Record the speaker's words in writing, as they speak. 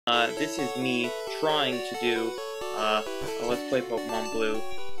This is me trying to do a Let's Play Pokemon Blue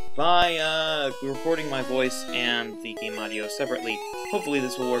by recording my voice and the game audio separately. Hopefully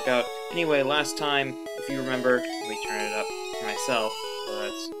this will work out. Anyway, last time, if you remember, let me turn it up for myself,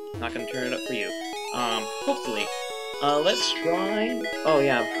 but not gonna turn it up for you. Hopefully. Let's try... Oh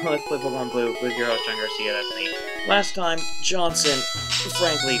yeah, Let's Play Pokemon Blue with your host, John Garcia, that's me. Last time, Johnson,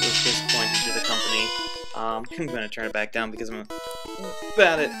 frankly, was disappointed to the company. I'm gonna turn it back down because I'm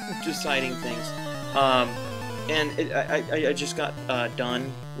bad at deciding things. I just got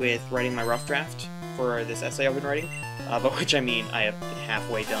done with writing my rough draft for this essay I've been writing, by which I mean I have been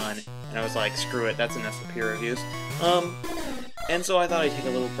halfway done, and I was like, screw it, that's enough for peer reviews. And so I thought I'd take a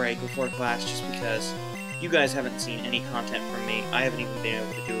little break before class just because you guys haven't seen any content from me. I haven't even been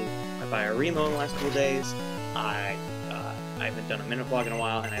able to do my Bio-Remo in the last couple days. I haven't done a minute vlog in a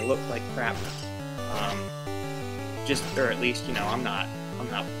while, and I look like crap. Or at least, you know, I'm not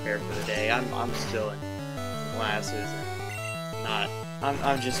prepared for the day. I'm still in classes and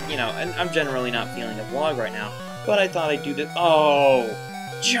I'm just, you know, and I'm generally not feeling a vlog right now. But I thought I'd do this. Oh,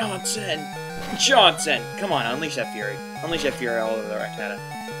 Johnson! Come on, unleash that fury. Unleash that fury all over the Rattata.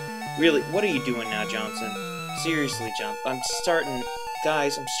 Really, what are you doing now, Johnson? Seriously, I'm starting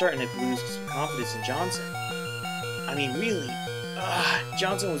to lose some confidence in Johnson. I mean, really,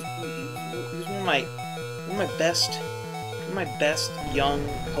 Johnson was one of my best young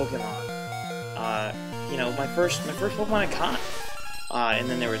Pokemon. You know, my first Pokemon I caught. And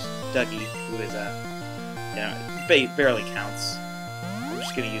then there was Dougie, who is you know, barely counts. I'm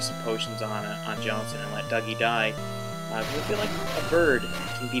just gonna use some potions on Johnson and let Dougie die. Because I feel like a bird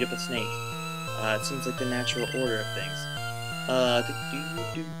can beat up a snake. It seems like the natural order of things.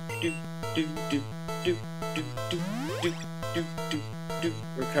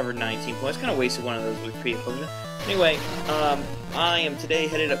 Recovered 19 points. Kind of wasted one of those with creative Pokemon. Anyway, I am today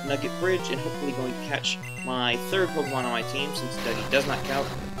headed up Nugget Bridge and hopefully going to catch my third Pokemon on my team since Dougie does not count.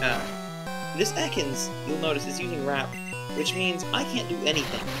 This Ekans, you'll notice, is using Wrap, which means I can't do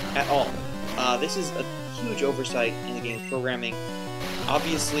anything at all. This is a huge oversight in the game's programming.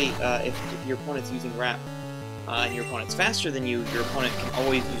 Obviously, if your opponent's using Wrap and your opponent's faster than you, your opponent can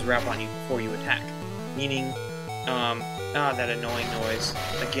always use Wrap on you before you attack. Meaning, that annoying noise.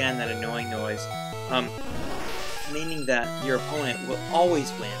 Again, that annoying noise. Meaning that your opponent will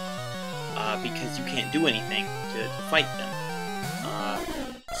always win, because you can't do anything to fight them.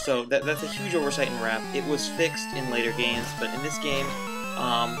 So that's a huge oversight in Wrap. It was fixed in later games, but in this game,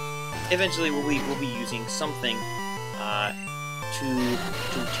 eventually we'll be using something to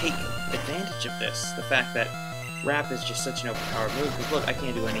take advantage of this. The fact that Wrap is just such an overpowered move, because look, I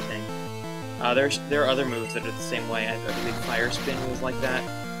can't do anything. There are other moves that are the same way. I believe Fire Spin was like that.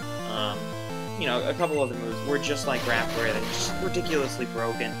 You know, a couple other moves were just like Wrap, where they're just ridiculously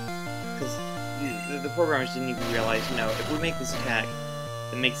broken. Because the programmers didn't even realize, you know, if we make this attack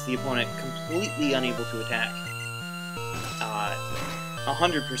that makes the opponent completely unable to attack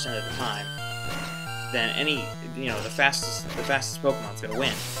 100% of the time, then the fastest Pokemon's gonna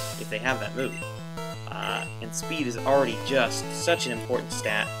win if they have that move. And speed is already just such an important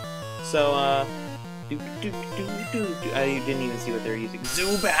stat. So, I didn't even see what they're using.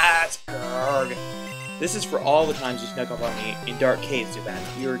 Zubat! Grrg. This is for all the times you snuck up on me in Dark Cave, Zubat.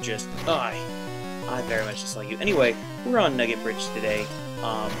 You're just, I very much dislike you. Anyway, we're on Nugget Bridge today,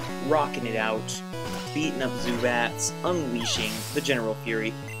 rocking it out, beating up Zubats, unleashing the General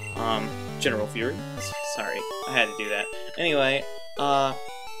Fury. General Fury? Sorry, I had to do that. Anyway,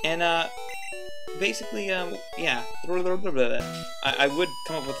 basically, yeah, I would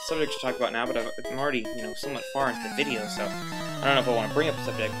come up with a subject to talk about now, but I'm already, you know, somewhat far into the video, so I don't know if I want to bring up a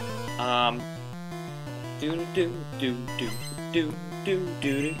subject. I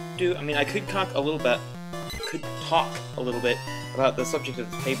mean, I could talk a little bit about the subject of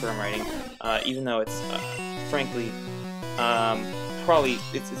this paper I'm writing, even though it's, frankly,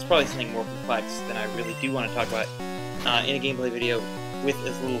 it's probably something more complex than I really do want to talk about in a gameplay video with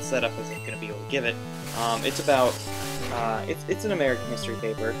as little setup as I'm going to be able to give it. It's about, it's an American history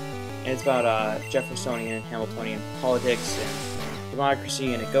paper, and it's about Jeffersonian and Hamiltonian politics and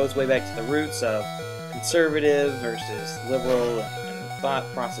democracy, and it goes way back to the roots of conservative versus liberal and thought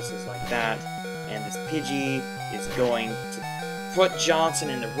processes like that. And this Pidgey is going to put Johnson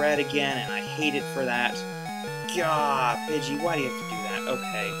in the red again, and I hate it for that. God, Pidgey, why do you have to do that?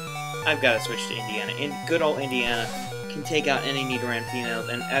 Okay, I've got to switch to Indiana. Good old Indiana can take out any Nidoran females,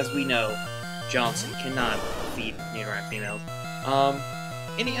 and as we know, Johnson cannot defeat Nidoran females.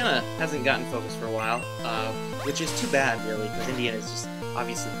 Indiana hasn't gotten focused for a while, which is too bad, really, because Indiana is just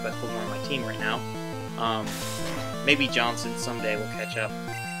obviously the best Pokemon on my team right now. Maybe Johnson someday will catch up.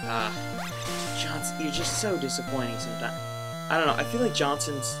 Johnson, you're just so disappointing sometimes. I don't know, I feel like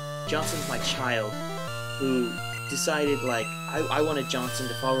Johnson's my child who decided, like, I wanted Johnson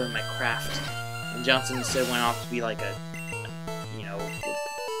to follow in my craft, and Johnson instead went off to be like a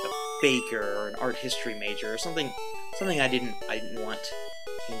baker or an art history major or something I didn't want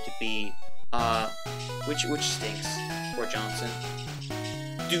him to be, which stinks. Poor Johnson.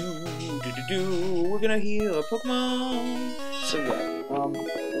 We're gonna heal a Pokemon. So yeah,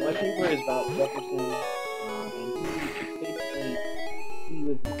 my paper is about Jefferson, and he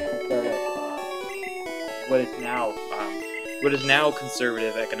was the start of what is now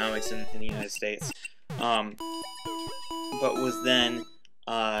conservative economics in the United States, but was then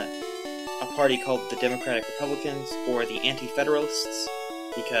a party called the Democratic Republicans, or the Anti-Federalists,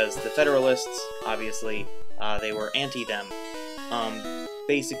 because the Federalists, obviously, they were anti-them.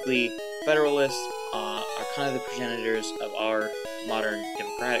 Basically, Federalists are kind of the progenitors of our modern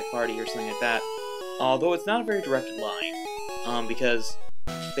Democratic Party, or something like that, although it's not a very directed line, because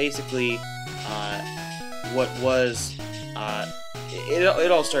basically, what was,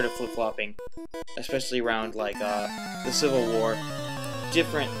 it all started flip-flopping, especially around, like, the Civil War.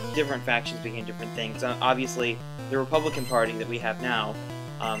 Different factions became different things. Obviously, the Republican Party that we have now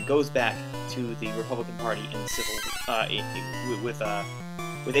goes back to the Republican Party in the Civil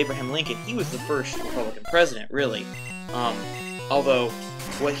with Abraham Lincoln. He was the first Republican president, really. Although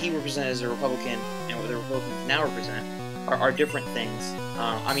what he represented as a Republican and what the Republicans now represent are different things.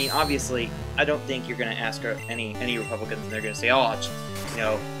 I mean, obviously, I don't think you're going to ask any Republicans and they're going to say, oh, you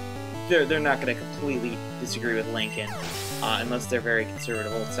know, they're not going to completely disagree with Lincoln. Unless they're very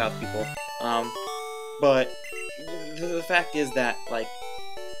conservative old South people. But the fact is that, like,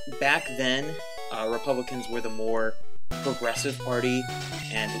 back then, Republicans were the more progressive party,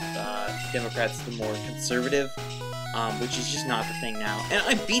 and Democrats the more conservative, which is just not the thing now. And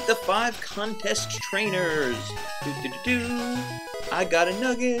I beat the 5 contest trainers! I got a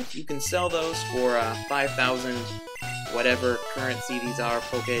Nugget! You can sell those for 5,000 whatever currency these are,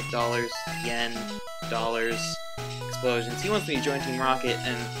 Poke dollars, yen, dollars, explosions. He wants me to join Team Rocket,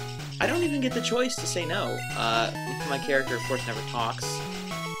 and I don't even get the choice to say no. My character, of course, never talks,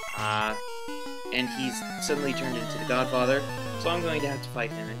 and he's suddenly turned into the Godfather, so I'm going to have to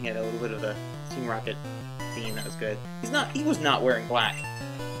fight him, and he had a little bit of a Team Rocket theme that was good. He was not wearing black.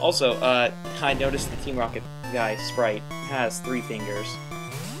 Also, I noticed the Team Rocket guy, Sprite, has 3 fingers,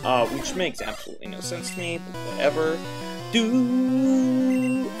 which makes absolutely no sense to me, but whatever.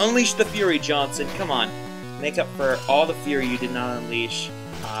 Unleash the Fury, Johnson, come on. Make up for all the fury you did not unleash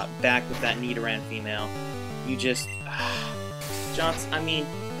back with that Nidoran female. You just...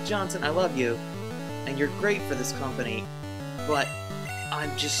 Johnson, I love you, and you're great for this company, but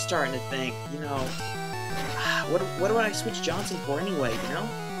I'm just starting to think, you know, what would I switch Johnson for anyway, you know?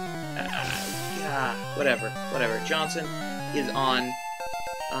 Whatever. Johnson is on...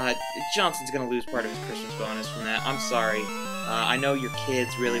 Johnson's gonna lose part of his Christmas bonus from that. I'm sorry. I know your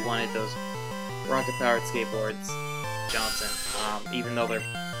kids really wanted those rocket-powered skateboards, Johnson, even though they're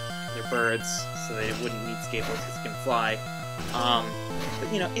birds, so they wouldn't need skateboards because they can fly.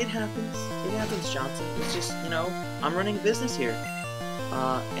 But, you know, it happens. It happens, Johnson. It's just, you know, I'm running a business here.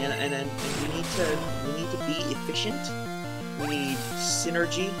 And we need to be efficient. We need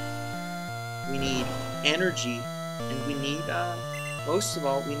synergy. We need energy. And we need, most of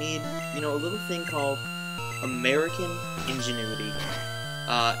all, we need, you know, a little thing called American ingenuity.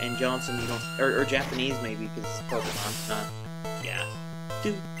 And Johnson, you don't, or Japanese maybe, because it's Pokemon, yeah.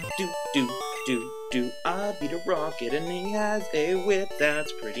 I beat a rocket and he has a whip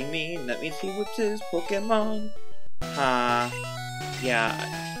that's pretty mean. That means he whips his Pokemon. Yeah.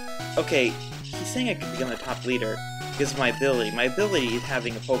 Okay, he's saying I could become the top leader because of my ability. My ability is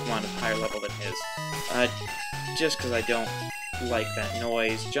having a Pokemon at a higher level than his. Just because I don't like that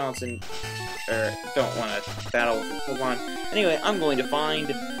noise. Johnson, don't want to battle with his Pokemon. Anyway, I'm going to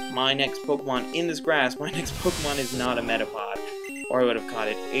find my next Pokemon in this grass. My next Pokemon is not a Metapod, or I would have caught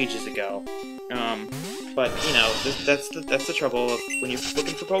it ages ago. But, you know, that's the trouble of when you're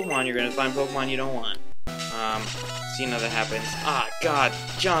looking for Pokemon, you're going to find Pokemon you don't want. So you know that happens. Ah, God,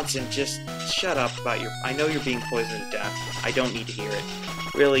 Johnson, just shut up about your... I know you're being poisoned to death. I don't need to hear it.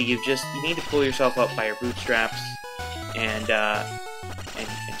 Really, you need to pull yourself up by your bootstraps, and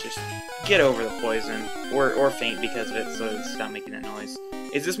just get over the poison, or faint because of it, so stop making that noise.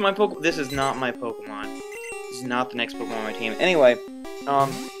 Is this my Pokemon? This is not my Pokemon. This is not the next Pokemon on my team. Anyway,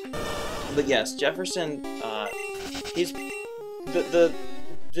 but yes, Jefferson, he's the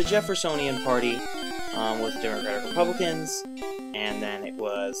Jeffersonian Party was the Democratic Republicans, and then it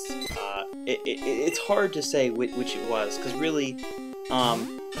was it's hard to say which it was, because really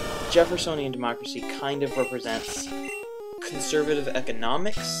Jeffersonian democracy kind of represents conservative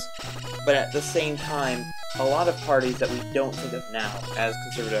economics, but at the same time, a lot of parties that we don't think of now as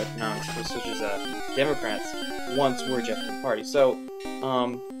conservative economics, such as Democrats, once were Jefferson parties. So,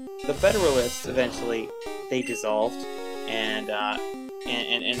 the Federalists eventually they dissolved, and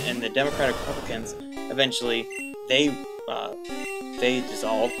the Democratic Republicans eventually they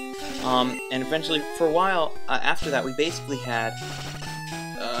dissolved, and eventually for a while after that we basically had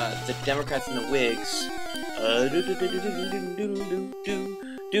the Democrats and the Whigs.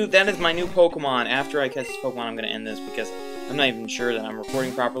 Dude, that is my new Pokemon. After I catch this Pokemon, I'm gonna end this because I'm not even sure that I'm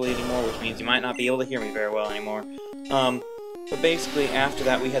recording properly anymore, which means you might not be able to hear me very well anymore. But basically, after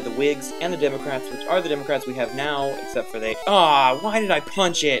that, we had the Whigs and the Democrats, which are the Democrats we have now, except for they... why did I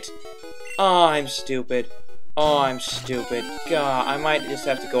punch it? I'm stupid. I'm stupid. God, I might just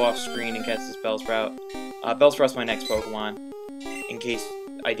have to go off screen and catch this Bellsprout. Bellsprout's my next Pokemon, in case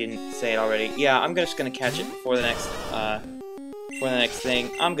I didn't say it already. Yeah, I'm just gonna catch it for the next thing.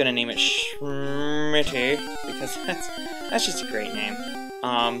 I'm gonna name it Schmitty, because that's just a great name.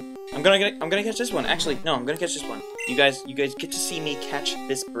 I'm gonna catch this one. Actually, no, I'm gonna catch this one. You guys get to see me catch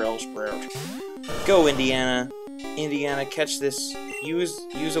this Bellsprout. Go, Indiana. Indiana, catch this. Use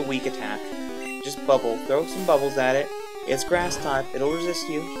a weak attack. Just bubble. Throw some bubbles at it. It's grass type. It'll resist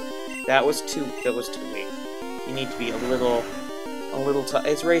you. That was too weak. You need to be a little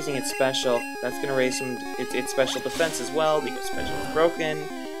it's raising its special. That's gonna raise some its special defense as well, because special is broken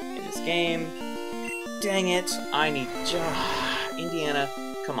in this game. Dang it! I need Indiana.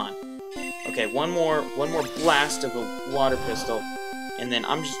 Come on. Okay, one more blast of a water pistol, and then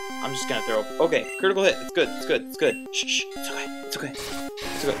I'm just gonna throw. Okay, critical hit. It's good. It's good. It's good. Shh. It's okay. It's okay.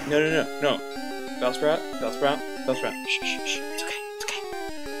 It's okay. No. Bellsprout. Shh. It's okay. It's okay.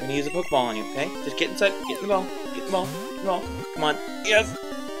 I'm gonna use a Pokeball on you. Okay? Just get inside. Get in the ball. Get in the ball. Come on. Yes!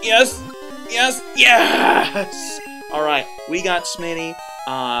 Alright, we got Smitty.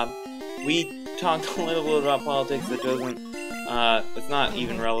 We talked a little bit about politics that doesn't, it's not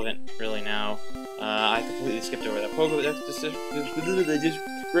even relevant really now. I completely skipped over that Pokemon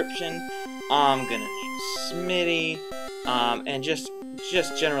description. I'm gonna name Smitty, and just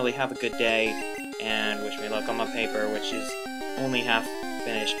generally have a good day, and wish me luck on my paper, which is only half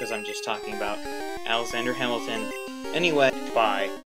finished because I'm just talking about Alexander Hamilton. Anyway, bye.